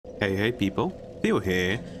Hey people, Theo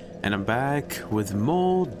here, and I'm back with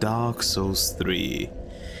more Dark Souls 3.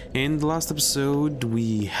 In the last episode,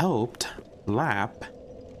 we helped Lap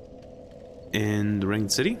in the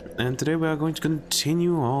Ringed City, and today we are going to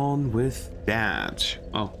continue on with that.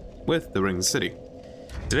 Oh, with the Ringed City.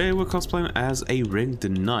 Today we're cosplaying as a Ringed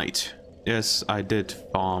Knight. Yes, I did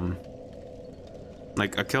farm.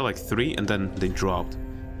 Like, I killed like 3 and then they dropped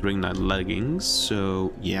Ringed Knight leggings,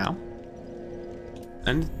 so yeah.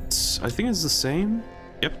 And I think it's the same.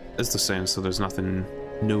 Yep, it's the same, so there's nothing,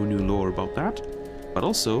 no new lore about that. But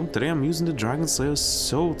also, today I'm using the Dragon Slayer's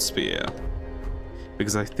Sword Spear.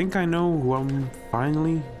 Because I think I know who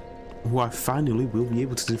I finally will be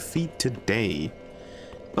able to defeat today.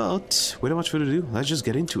 But, without much further ado, let's just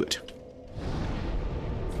get into it.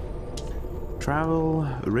 Travel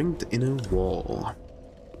Ringed Inner Wall.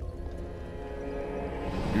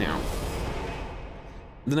 Now,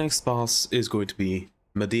 the next boss is going to be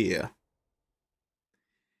Midir.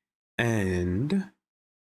 And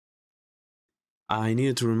I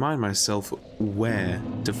needed to remind myself where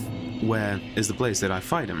is the place that I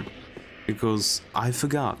fight him, because I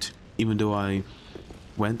forgot, even though I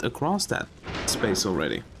went across that space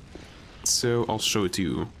already. So I'll show it to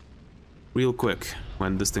you real quick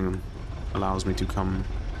when this thing allows me to come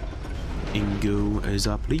and go as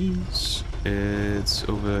I please. It's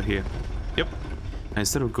over here. Yep. And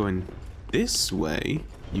instead of going this way,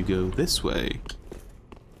 you go this way.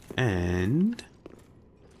 And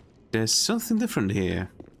there's something different here,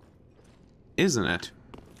 isn't it?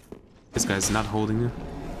 This guy's not holding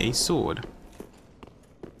a sword.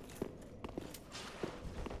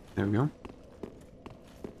 There we go.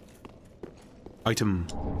 Item.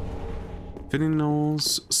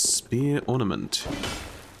 Finnell's Spear Ornament.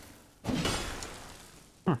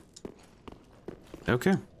 Huh.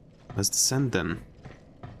 Okay, let's descend then.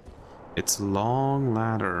 It's a long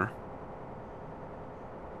ladder.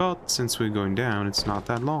 But since we're going down, it's not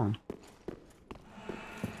that long.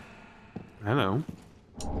 Hello.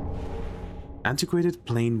 Antiquated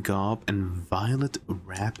plain garb and violet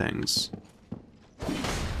wrappings.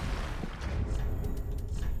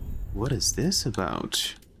 What is this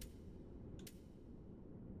about?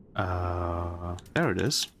 There it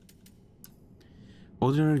is.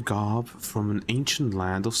 Ordinary garb from an ancient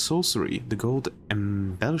land of sorcery. The gold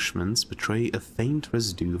embellishments betray a faint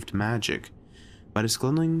residue of magic, but its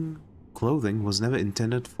clothing was never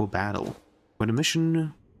intended for battle. When a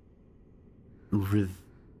mission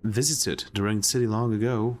visited the Ringed City long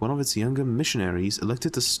ago, one of its younger missionaries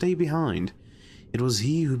elected to stay behind. It was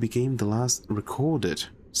he who became the last recorded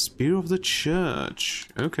Spear of the Church.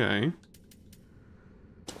 Okay.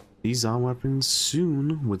 These arm weapons,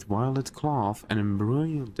 sewn with violet cloth and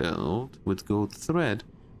embroidered with gold thread,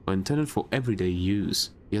 were intended for everyday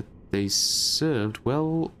use, yet they served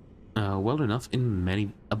well enough in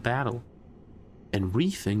many a battle,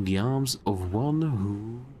 enwreathing the arms of one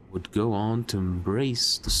who would go on to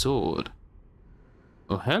embrace the sword.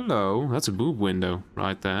 Oh, hello! That's a boob window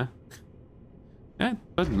right there. Yeah,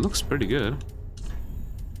 but it looks pretty good.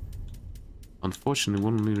 Unfortunately,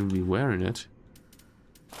 wouldn't even be wearing it.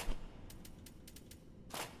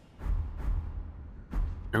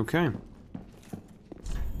 Okay.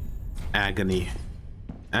 Agony.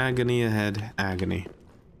 Agony ahead, agony.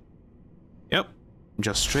 Yep,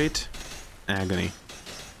 just straight agony.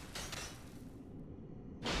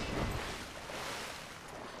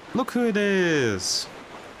 Look who it is!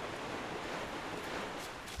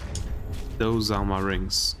 Those are my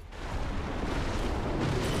rings.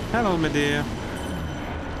 Hello, Midir.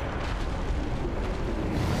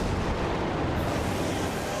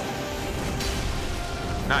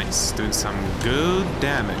 Nice, doing some good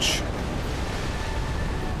damage.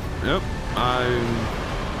 Yep, I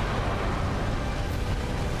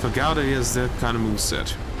forgot he has that kind of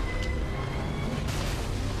moveset.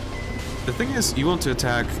 The thing is, you want to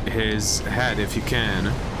attack his head if you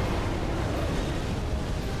can.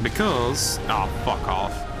 Because... oh, fuck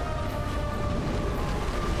off.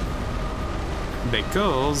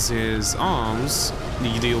 Because his arms,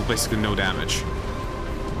 you deal basically no damage.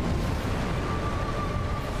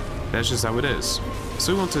 That's just how it is.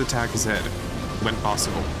 So you want to attack his head, when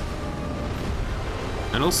possible.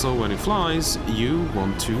 And also, when he flies, you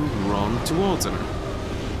want to run towards him.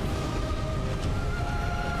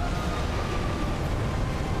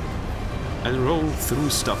 And roll through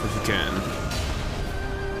stuff if you can.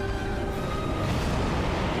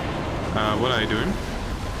 What are you doing?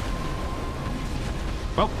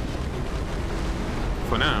 Well,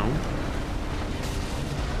 for now.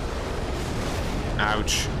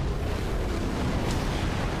 Ouch.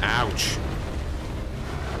 Ouch.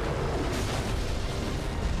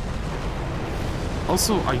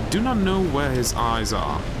 Also, I do not know where his eyes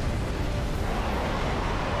are.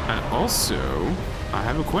 And also, I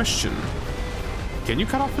have a question. Can you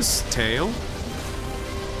cut off his tail?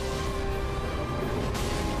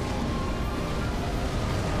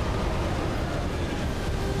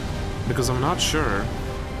 Because I'm not sure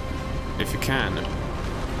if you can.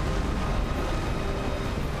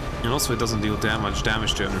 And also it doesn't deal damage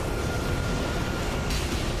to him.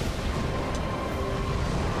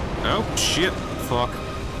 Oh, shit. Fuck.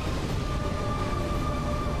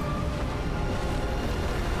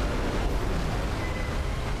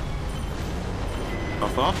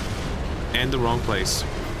 Buff up. And the wrong place.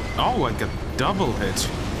 Oh, I got double hit.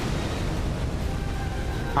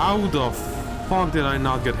 How the fuck did I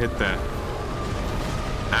not get hit there?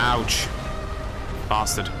 Ouch.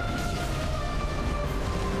 Bastard.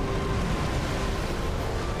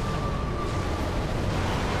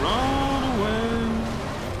 Run away.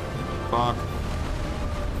 Fuck.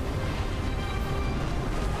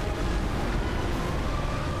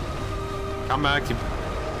 Come back, you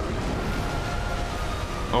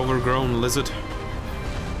overgrown lizard.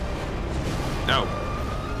 No.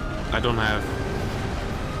 I don't have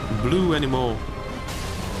blue anymore.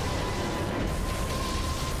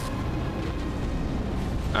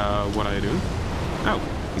 What do I do? Oh,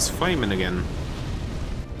 he's flaming again.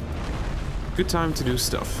 Good time to do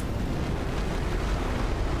stuff.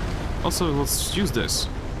 Also, let's use this.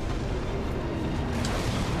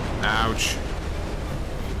 Ouch.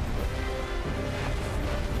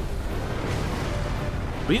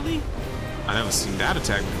 Really? I've never seen that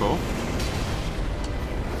attack before.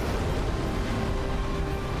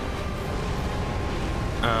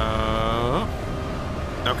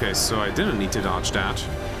 Okay, so I didn't need to dodge that.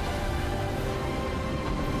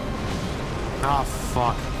 Ah,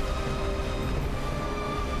 fuck.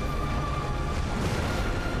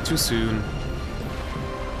 Too soon.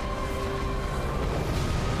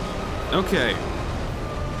 Okay.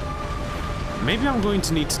 Maybe I'm going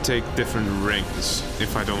to need to take different rings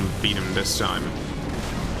if I don't beat him this time.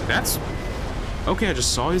 That's... Okay, I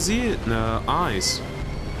just saw his eyes.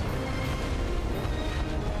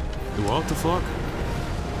 What the fuck?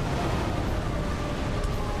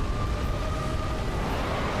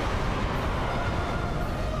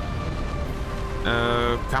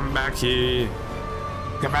 Come back here.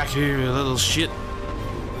 Come back here, you little shit.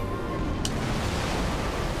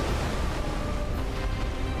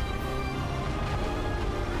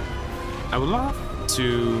 I would love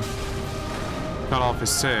to cut off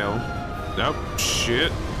his tail. Oh,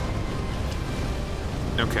 shit.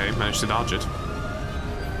 Okay, managed to dodge it.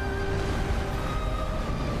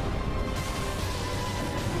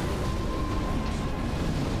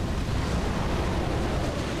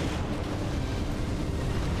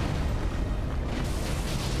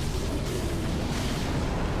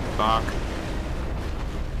 Fuck.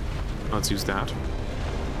 Let's use that.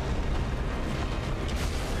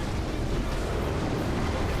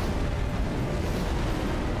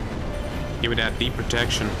 Give me that deep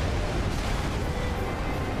protection.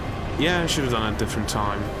 Yeah, I should have done it a different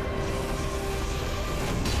time.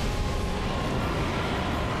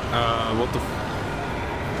 What the f...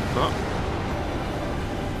 Oh.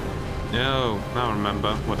 No, now I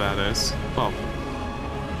remember what that is. Well...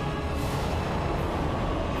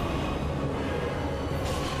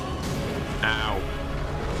 Ow.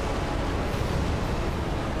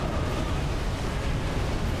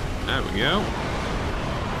 There we go.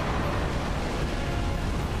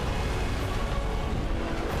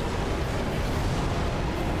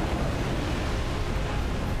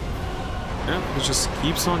 Yeah, it just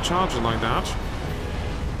keeps on charging like that.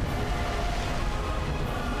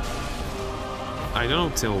 I don't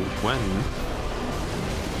know till when.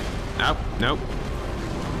 Nope, nope.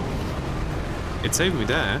 It saved me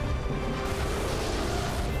there.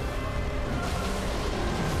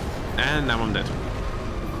 And now I'm dead.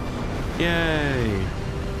 Yay!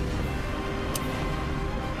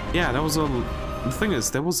 Yeah, that was a... The thing is,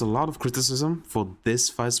 there was a lot of criticism for this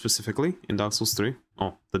fight specifically in Dark Souls 3.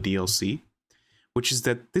 Oh, the DLC. Which is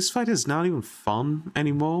that this fight is not even fun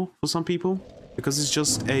anymore for some people. Because it's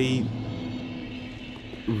just a...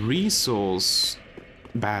 resource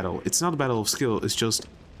battle. It's not a battle of skill, it's just...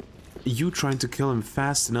 you trying to kill him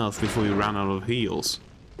fast enough before you run out of heals.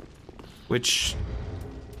 Which...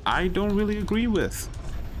 I don't really agree with.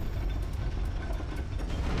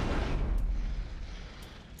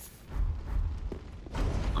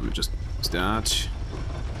 Let me just use that.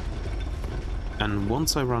 And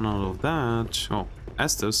once I run out of that, oh,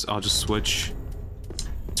 Estus, I'll just switch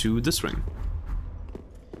to this ring.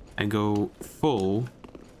 And go full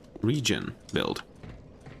regen build.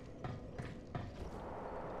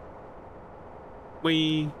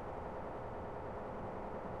 Whee!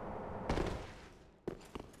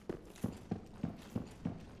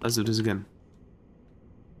 Let's do this again.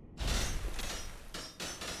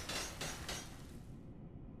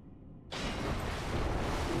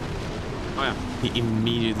 Oh yeah, he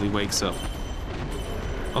immediately wakes up.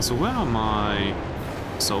 Also, where are my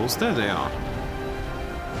souls? There they are.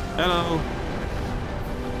 Hello!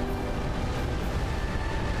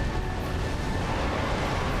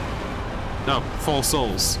 No, 4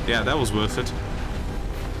 souls. Yeah, that was worth it.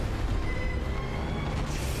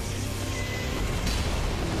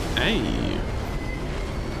 Hey!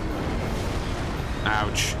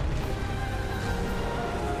 Ouch.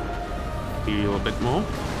 Heal a bit more.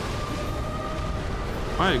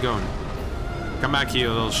 Where are you going? Come back here,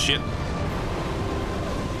 little shit.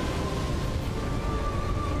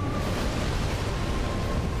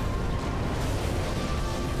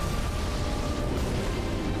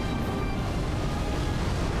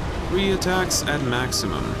 Three attacks at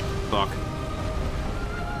maximum. Fuck.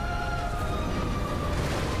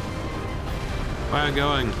 Where are you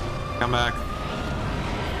going? Come back.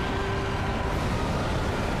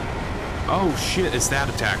 Oh shit, it's that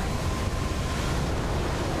attack.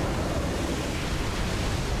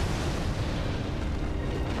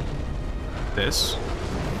 This.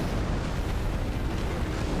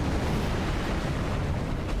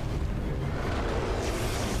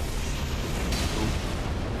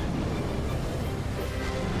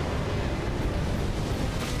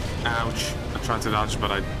 Ouch. I tried to dodge,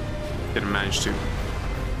 but I didn't manage to.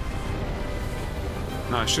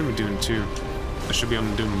 No, I shouldn't be doing 2. I should be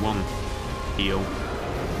only doing 1 heal.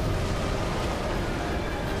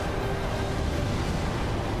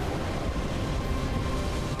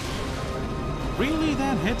 Really?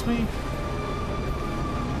 That hit me?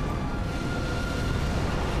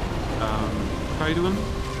 How you doing?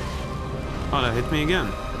 Oh, that hit me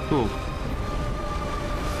again. Cool.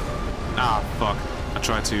 Ah, fuck. I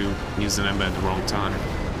tried to use the ember at the wrong time.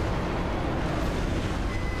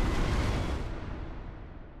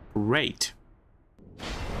 Great.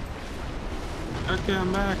 Okay,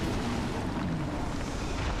 I'm back.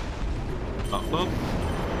 Up, up.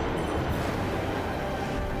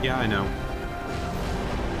 Yeah, I know.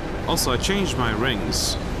 Also, I changed my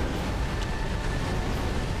rings.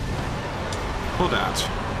 For that.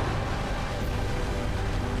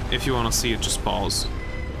 If you want to see it, just pause.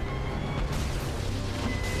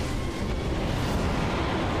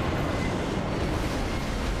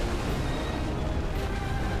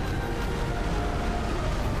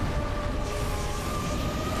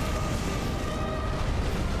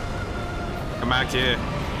 Come back here.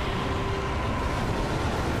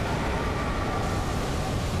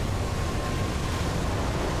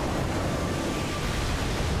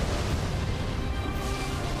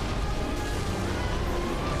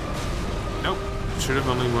 Nope. Should have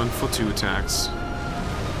only run for 2 attacks.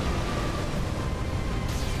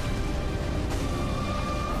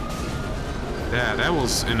 Yeah, that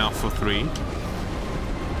was enough for 3.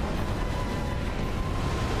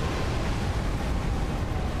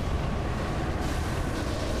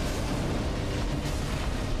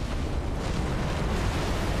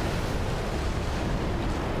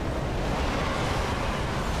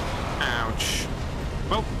 Ouch.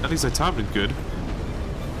 Well, at least I timed it good.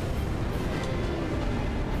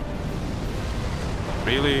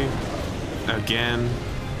 Really? Again?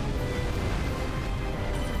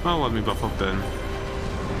 Well, let me buff up then.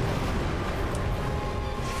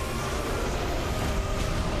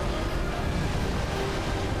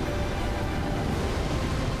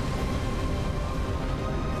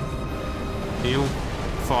 Heal.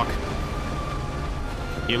 Fuck.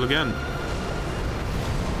 Heal again.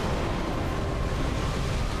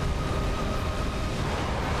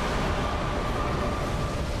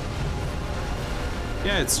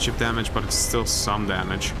 Yeah, it's chip damage, but it's still some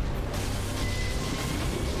damage.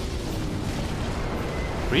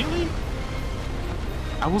 Really?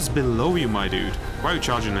 I was below you, my dude. Why are you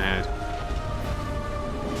charging ahead?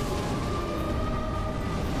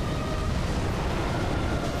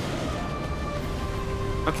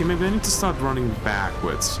 Okay, maybe I need to start running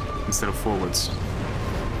backwards instead of forwards.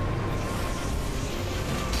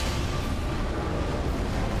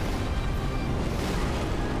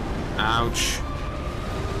 Ouch.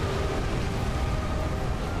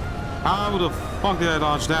 How the fuck did I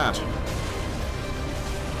dodge that?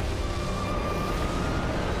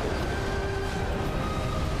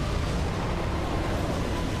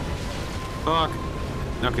 Fuck.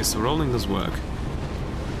 Okay, so rolling does work.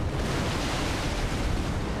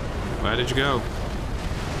 Where did you go?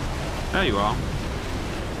 There you are.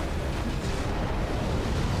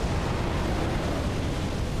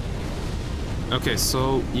 Okay,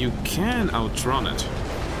 so you can outrun it.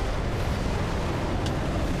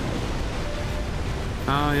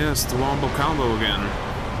 Ah, yes, the wombo combo again.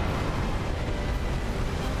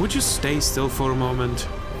 Would you stay still for a moment,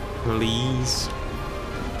 please?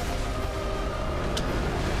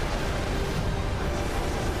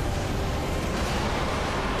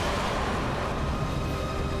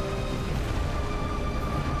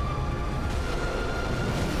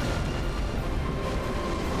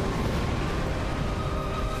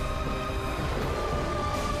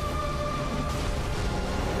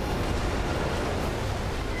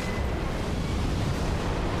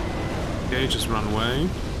 Okay, just run away.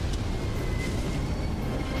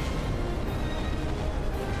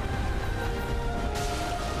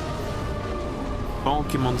 Bonk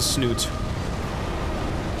him on the snoot.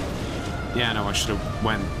 Yeah, no, I should have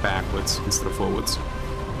went backwards instead of forwards.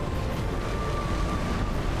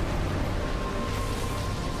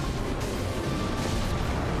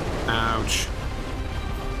 Ouch.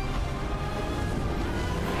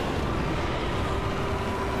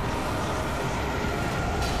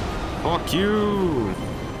 Fuck you!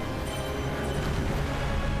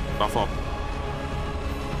 Buff up.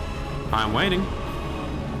 I'm waiting.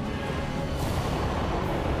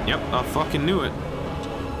 Yep, I fucking knew it.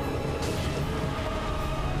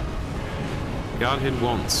 Got hit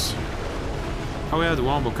once. Oh yeah, the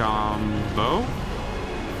wombo combo.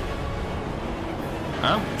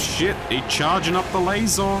 Oh shit, he's charging up the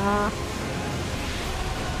laser.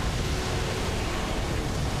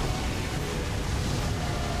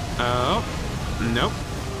 Oh, nope.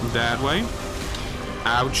 That way.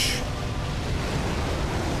 Ouch.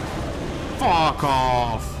 Fuck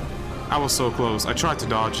off. I was so close. I tried to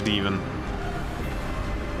dodge it even.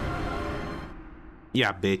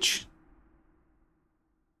 Yeah, bitch.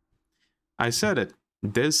 I said it.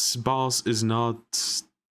 This boss is not...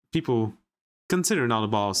 People consider not a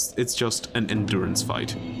boss. It's just an endurance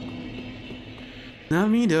fight. Not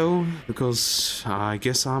me though, because I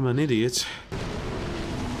guess I'm an idiot.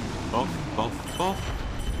 Buff, buff, buff.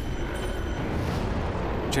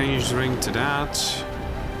 Change the ring to that.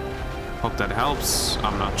 Hope that helps.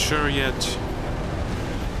 I'm not sure yet.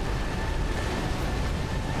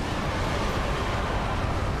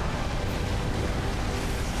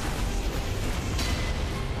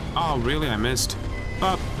 Oh, really? I missed.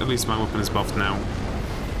 But at least my weapon is buffed now.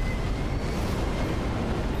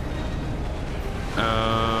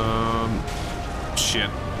 Shit.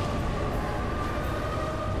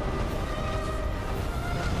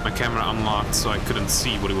 My camera unlocked, so I couldn't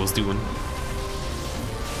see what he was doing.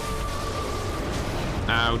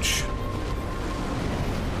 Ouch.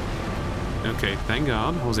 Okay, thank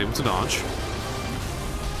God I was able to dodge.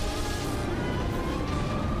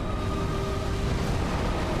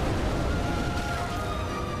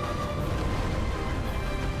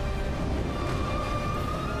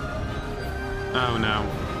 Oh no.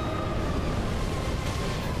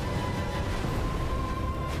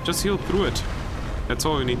 Just heal through it. That's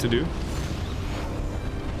all you need to do.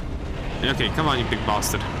 Okay, come on, you big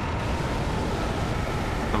bastard.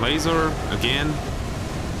 The laser, again.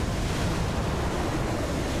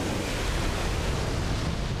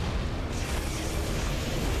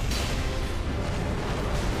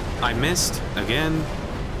 I missed, again.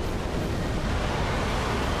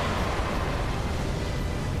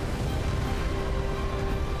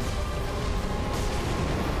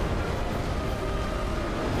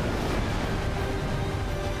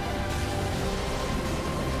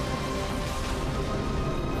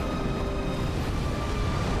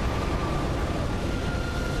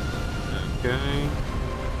 Okay.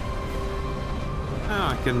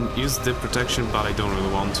 I can use dip protection, but I don't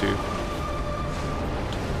really want to.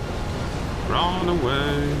 Run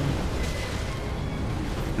away.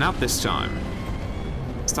 Not this time.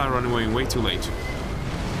 Start running away way too late.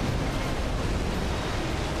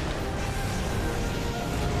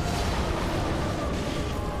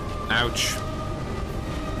 Ouch.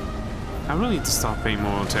 I really need to start paying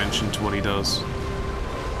more attention to what he does.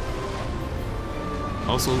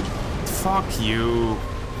 Also, fuck you.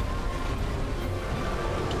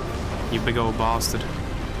 You big old bastard.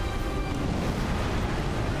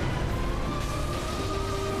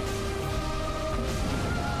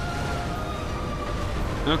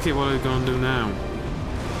 Okay, what are we gonna do now?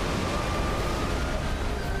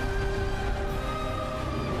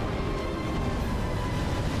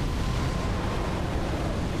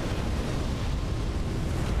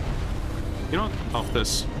 You know what? Off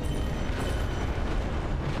this.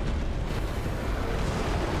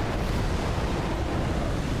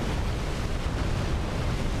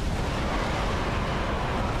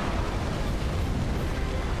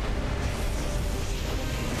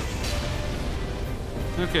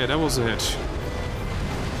 Okay, that was a hit.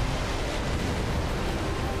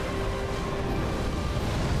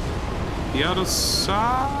 The other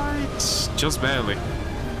side, just barely.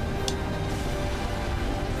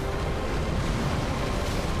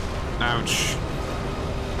 Ouch.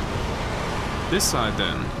 This side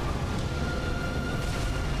then.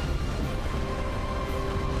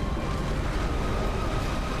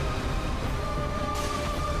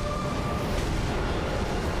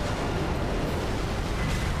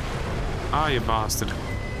 Ah, you bastard.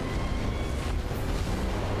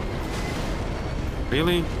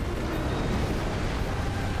 Really?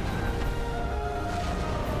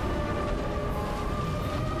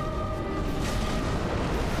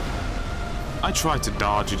 I tried to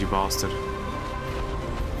dodge it, you bastard.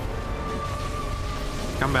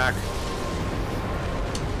 Come back.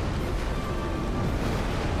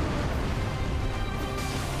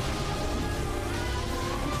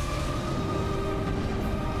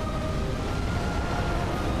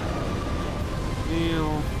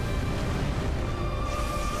 Heal.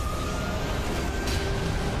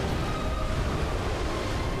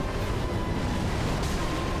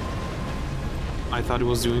 I thought he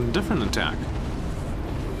was doing a different attack.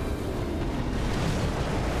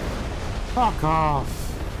 Fuck off.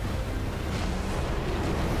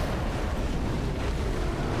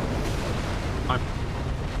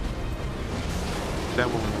 That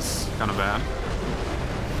one was kind of bad.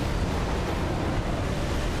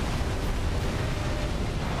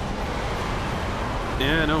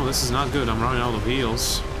 Yeah, no, this is not good. I'm running out of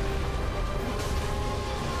heals.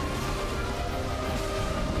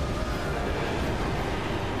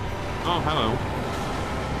 Oh, hello.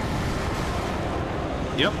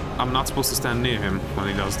 Yep, I'm not supposed to stand near him when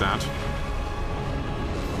he does that.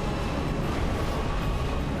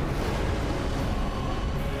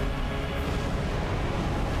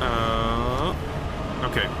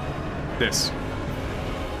 Okay. This.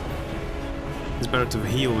 It's better to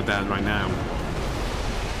heal with that right now.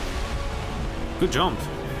 Good jump,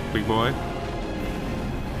 big boy.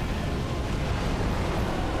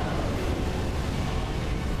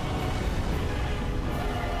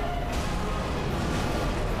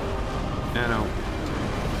 I know.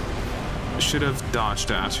 Should have dodged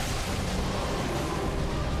that.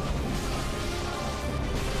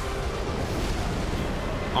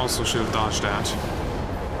 Also should have dodged that.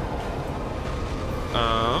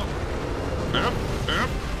 Yep.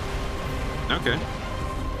 Okay.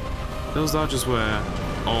 Those dodges were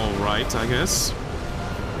alright, I guess.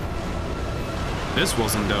 This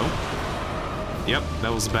wasn't, though. Yep,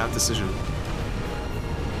 that was a bad decision.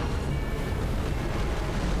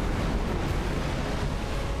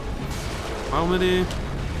 Anomaly.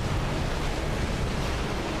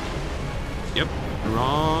 Yep,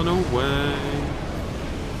 run away.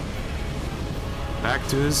 Back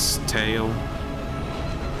to his tail.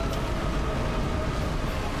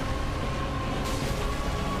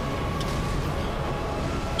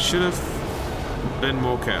 Should have been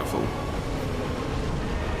more careful.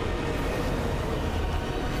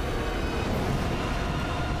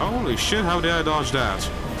 Holy shit, how did I dodge that?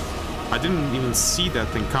 I didn't even see that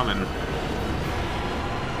thing coming.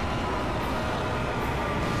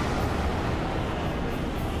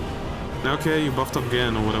 Okay, you buffed up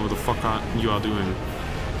again, or whatever the fuck you are doing.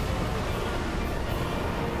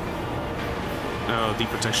 Deep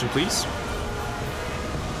protection, please.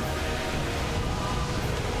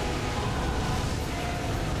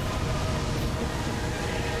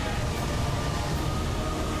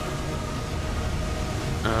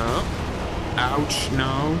 Ouch,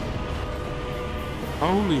 no.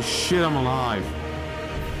 Holy shit, I'm alive.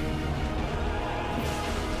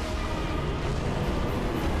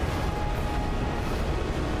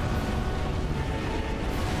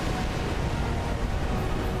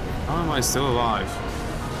 How am I still alive?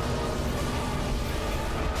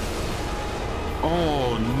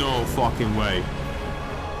 Oh, no fucking way.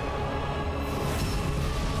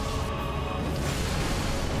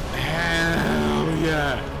 Hell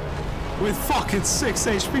yeah. With fucking 6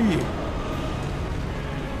 HP.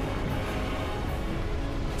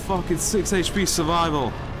 Fucking 6 HP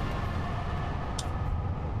survival.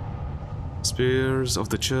 Spears of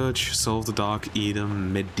the Church solve the Darkeater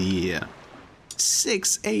Midir.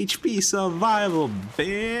 6 HP survival,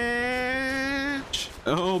 bitch!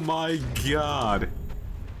 Oh my god.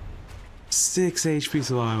 6 HP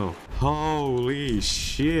survival. Holy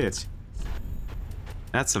shit.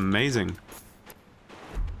 That's amazing.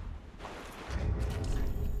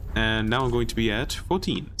 And now I'm going to be at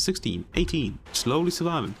 14, 16, 18, slowly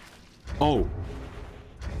surviving. Oh.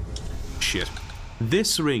 Shit.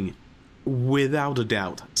 This ring, without a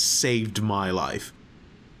doubt, saved my life.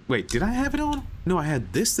 Wait, did I have it on? No, I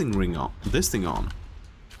had this thing on.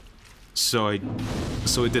 So it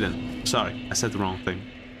didn't. Sorry, I said the wrong thing.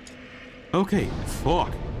 Okay,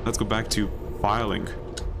 fuck. Let's go back to filing.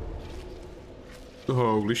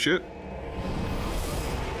 Holy shit.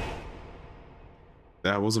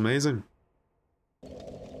 That was amazing.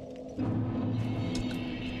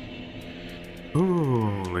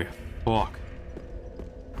 Holy fuck.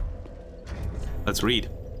 Let's read.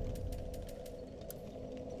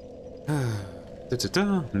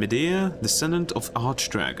 Midir, descendant of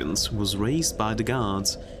archdragons, was raised by the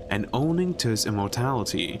gods, and owing to his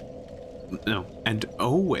immortality,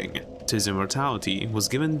 was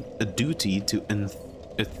given a duty to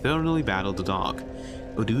eternally battle the dark,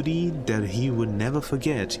 a duty that he would never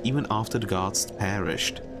forget even after the gods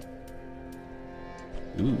perished.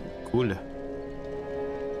 Ooh, cool.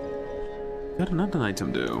 Got another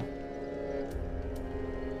item though.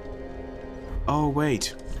 Oh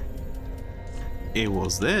wait. It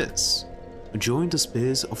was this. Join the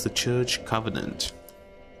spears of the church covenant.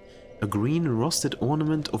 A green rusted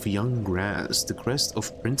ornament of young grass, the crest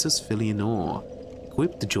of Princess F.E.A.R,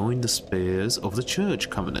 equipped to join the spears of the church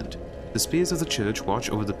covenant. The spears of the church watch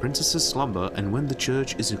over the princess's slumber, and when the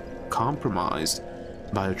church is compromised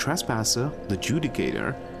by a trespasser, the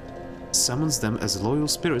Judicator summons them as loyal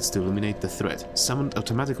spirits to eliminate the threat, summoned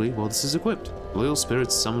automatically while this is equipped. Loyal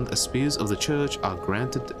spirits summoned as spears of the church are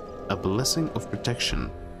granted a blessing of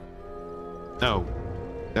protection. Oh,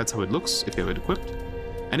 that's how it looks if you have it equipped.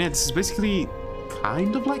 And yeah, this is basically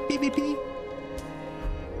kind of like PvP.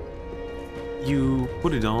 You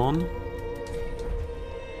put it on,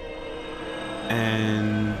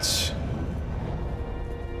 and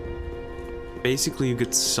basically you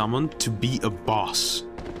get summoned to be a boss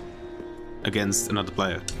against another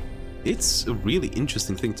player. It's a really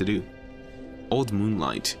interesting thing to do. Old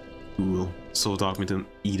Moonlight. Cool. Soul Darkeater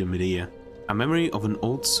Midir. A memory of an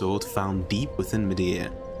old sword found deep within Midir.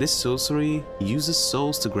 This sorcery uses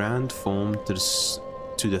souls to grant form to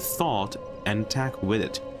the thought and attack with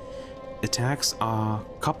it. Attacks are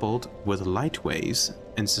coupled with light waves,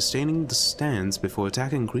 and sustaining the stance before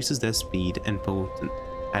attack increases their speed and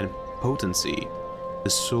potency. The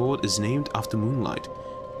sword is named after Moonlight,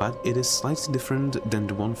 but it is slightly different than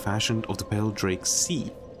the one fashioned of the Pale Drake's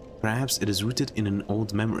Sea. Perhaps it is rooted in an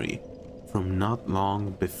old memory from not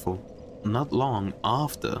long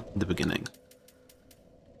after the beginning.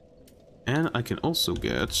 And I can also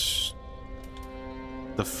get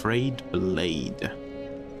the Frayed Blade,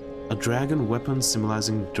 a dragon weapon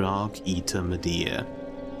symbolizing Darkeater Midir.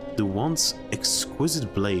 The once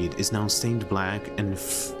exquisite blade is now stained black and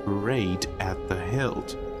frayed at the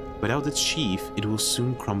hilt. Without its sheath, it will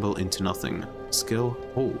soon crumble into nothing. Skill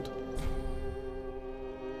hold.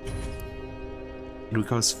 It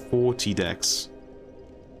requires 40 dex.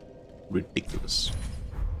 Ridiculous.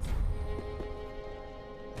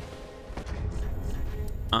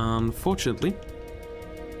 Unfortunately,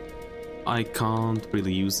 I can't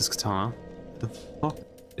really use this katana. The fuck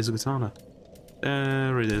is a katana?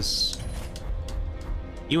 There it is.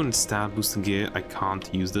 Even in stat boosting gear, I can't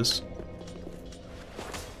use this.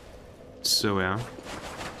 So yeah.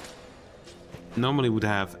 Normally would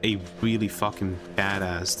have a really fucking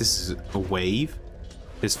badass. This is a wave.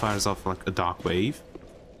 This fires off like a dark wave.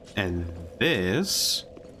 And this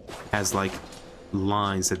has like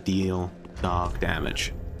lines that deal dark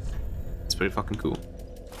damage. It's pretty fucking cool.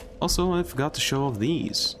 Also, I forgot to show off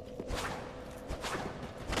these.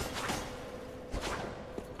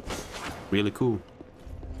 Really cool.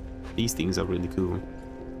 These things are really cool.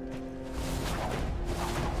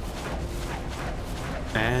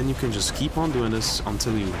 And you can just keep on doing this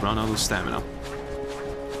until you run out of stamina.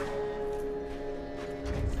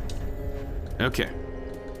 Okay.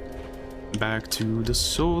 Back to the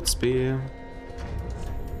sword spear.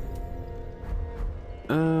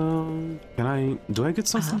 Do I get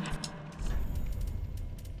something?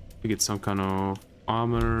 I get some kind of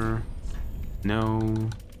armor. No.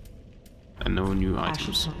 And no new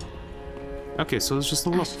items. Okay, so it's just a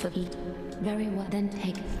lot. Very well, then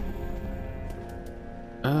take it.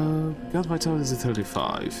 God vitality is at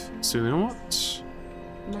 35. So you know what?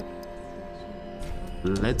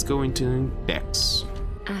 Let's go into Dex.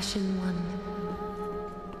 Ashen one.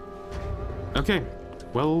 Okay,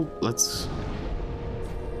 well, let's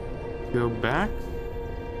go back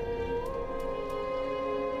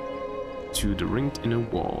to the ringed inner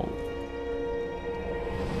wall.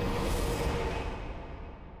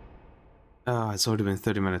 It's already been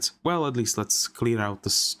 30 minutes. Well, at least let's clear out the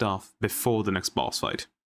stuff before the next boss fight.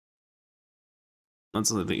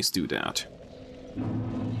 Let's at least do that.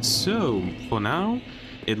 So, for now,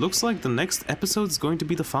 It looks like the next episode is going to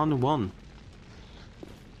be the final one.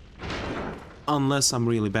 Unless I'm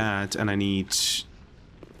really bad and I need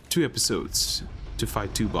 2 episodes to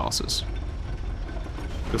fight 2 bosses.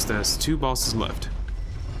 Because there's 2 bosses left.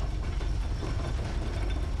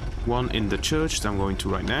 One in the church that I'm going to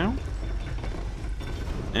right now.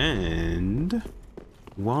 And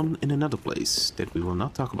one in another place that we will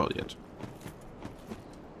not talk about yet.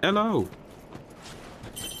 Hello!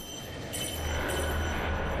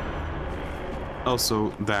 Also,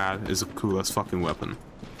 that is a cool as fucking weapon.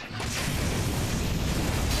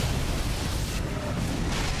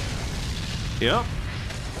 Yep.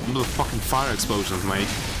 Little fucking fire explosions, mate.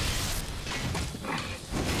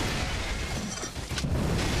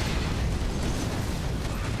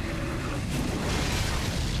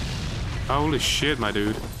 Holy shit, my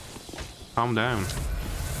dude. Calm down.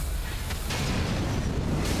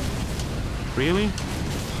 Really?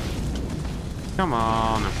 Come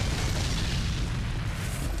on.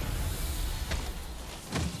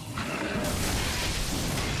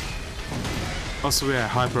 Also, yeah,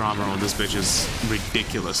 hyper armor on this bitch is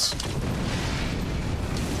ridiculous.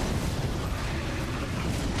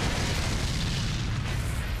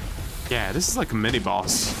 Yeah, this is like a mini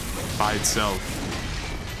boss by itself.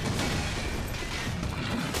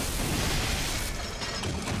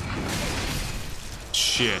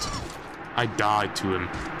 Shit. I died to him.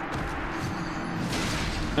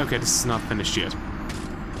 Okay, this is not finished yet.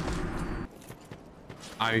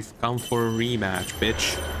 I've come for a rematch,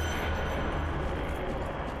 bitch.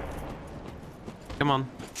 Come on.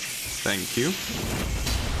 Thank you.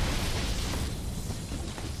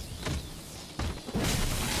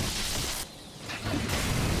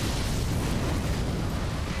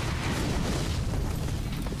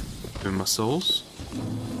 In my souls.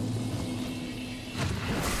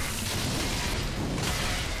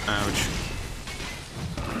 Ouch.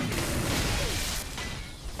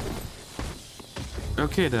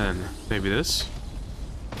 Okay then, maybe this.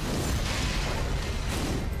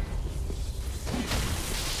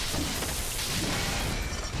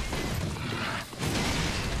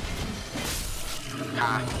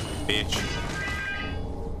 Ah, bitch.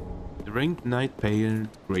 The ringed knight paired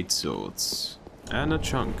great swords. And a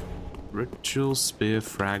chunk. Ritual spear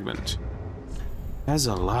fragment. There's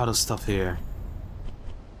a lot of stuff here.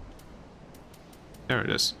 There it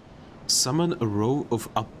is. Summon a row of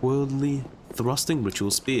upwardly thrusting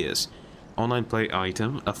ritual spears. Online play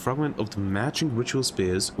item. A fragment of the matching ritual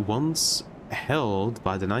spears once held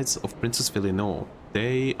by the Knights of Princess Felinor.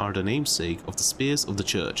 They are the namesake of the spears of the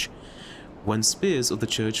church. When spears of the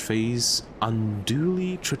church face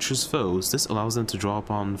unduly treacherous foes, this allows them to draw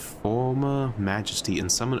upon former majesty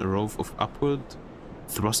and summon a row of upward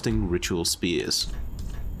thrusting ritual spears.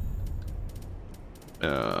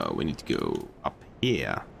 We need to go up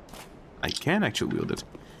here. I can actually wield it.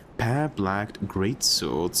 Pear-blacked great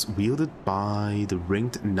swords wielded by the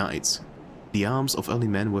ringed knights. The arms of early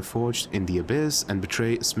men were forged in the abyss and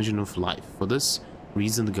betray a smidgen of life. For this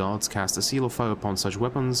reason, the gods cast a seal of fire upon such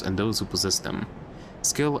weapons and those who possess them.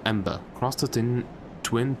 Skill Ember. Crossed in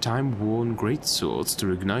twin time-worn great swords to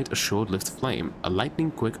reignite a short-lived flame. A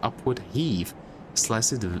lightning-quick upward heave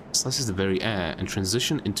slices the very air and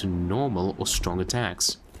transition into normal or strong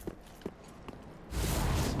attacks.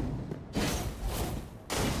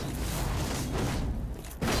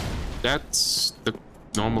 That's the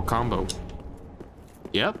normal combo.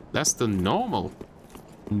 Yep, that's the normal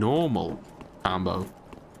combo.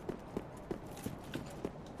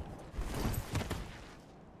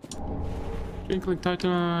 Twinkling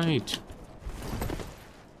Titanite.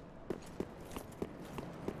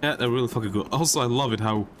 Yeah, they're really fucking good. Also, I love it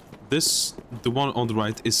how this, the one on the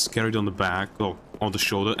right is carried on the back, or on the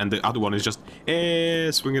shoulder, and the other one is just,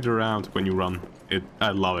 swing it around when you run. I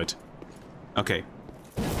love it. Okay.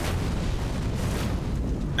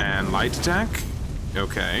 And light attack.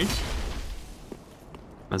 Okay.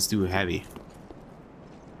 Let's do heavy.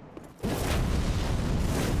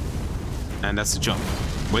 And that's the jump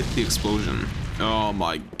with the explosion. Oh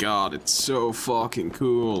my god, it's so fucking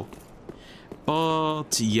cool.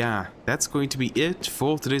 But yeah, that's going to be it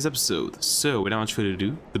for today's episode. So without much further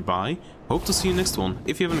ado, goodbye. Hope to see you next one.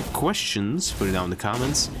 If you have any questions, put it down in the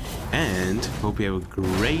comments. And hope you have a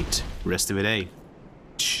great rest of your day.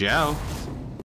 Ciao.